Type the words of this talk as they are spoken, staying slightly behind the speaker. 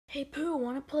Hey, Pooh,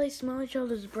 wanna play smell each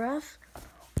other's breath?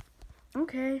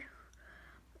 Okay.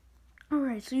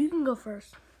 Alright, so you can go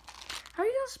first. How are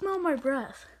you gonna smell my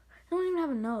breath? I don't even have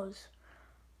a nose.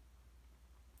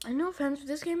 No offense, but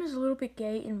this game is a little bit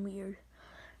gay and weird.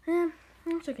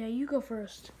 It's okay, you go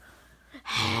first.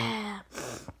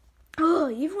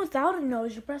 Ugh, even without a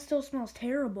nose, your breath still smells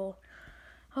terrible.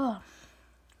 Ugh.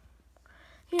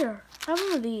 Here, have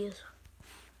one of these.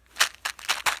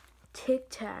 Tic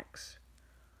Tacs.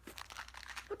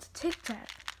 What's a Tic Tac?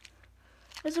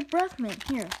 It's a breath mint.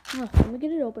 Here, let me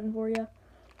get it open for you.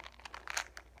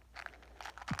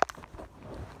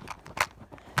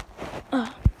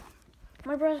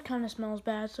 My breath kind of smells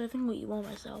bad, so I think I'll eat one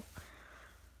myself.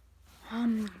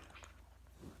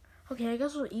 Okay, I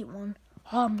guess I'll eat one.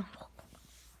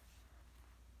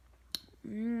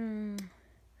 It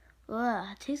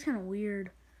tastes kind of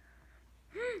weird.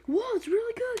 Whoa, it's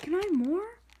really good. Can I have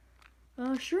more?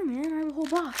 Sure, man. I have a whole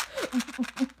box. Dude,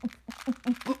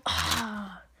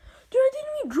 I didn't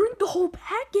even drink the whole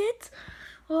packet.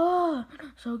 Oh,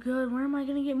 so good. Where am I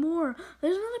gonna get more?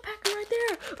 There's another packet right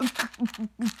there.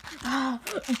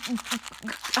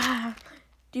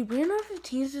 Dude,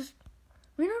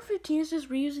 WeAreNumber15 is just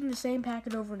reusing the same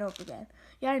packet over and over again.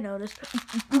 Yeah, I noticed.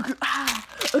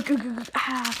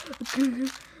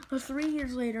 3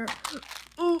 years later.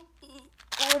 Oh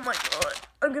my god.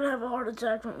 I'm gonna have a heart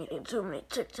attack from eating too many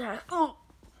Tic Tacs.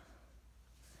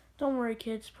 Don't worry,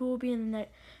 kids. Pooh will be in the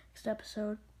next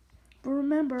episode. But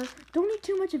remember, don't eat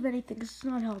too much of anything because it's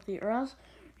not healthy, or else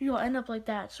you'll end up like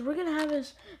that. So we're gonna have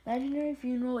his imaginary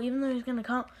funeral, even though he's gonna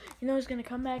come. He's gonna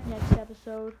come back next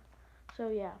episode. So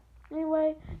yeah.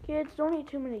 Anyway, kids, don't eat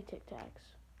too many Tic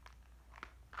Tacs.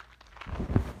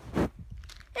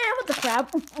 What the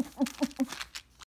crap?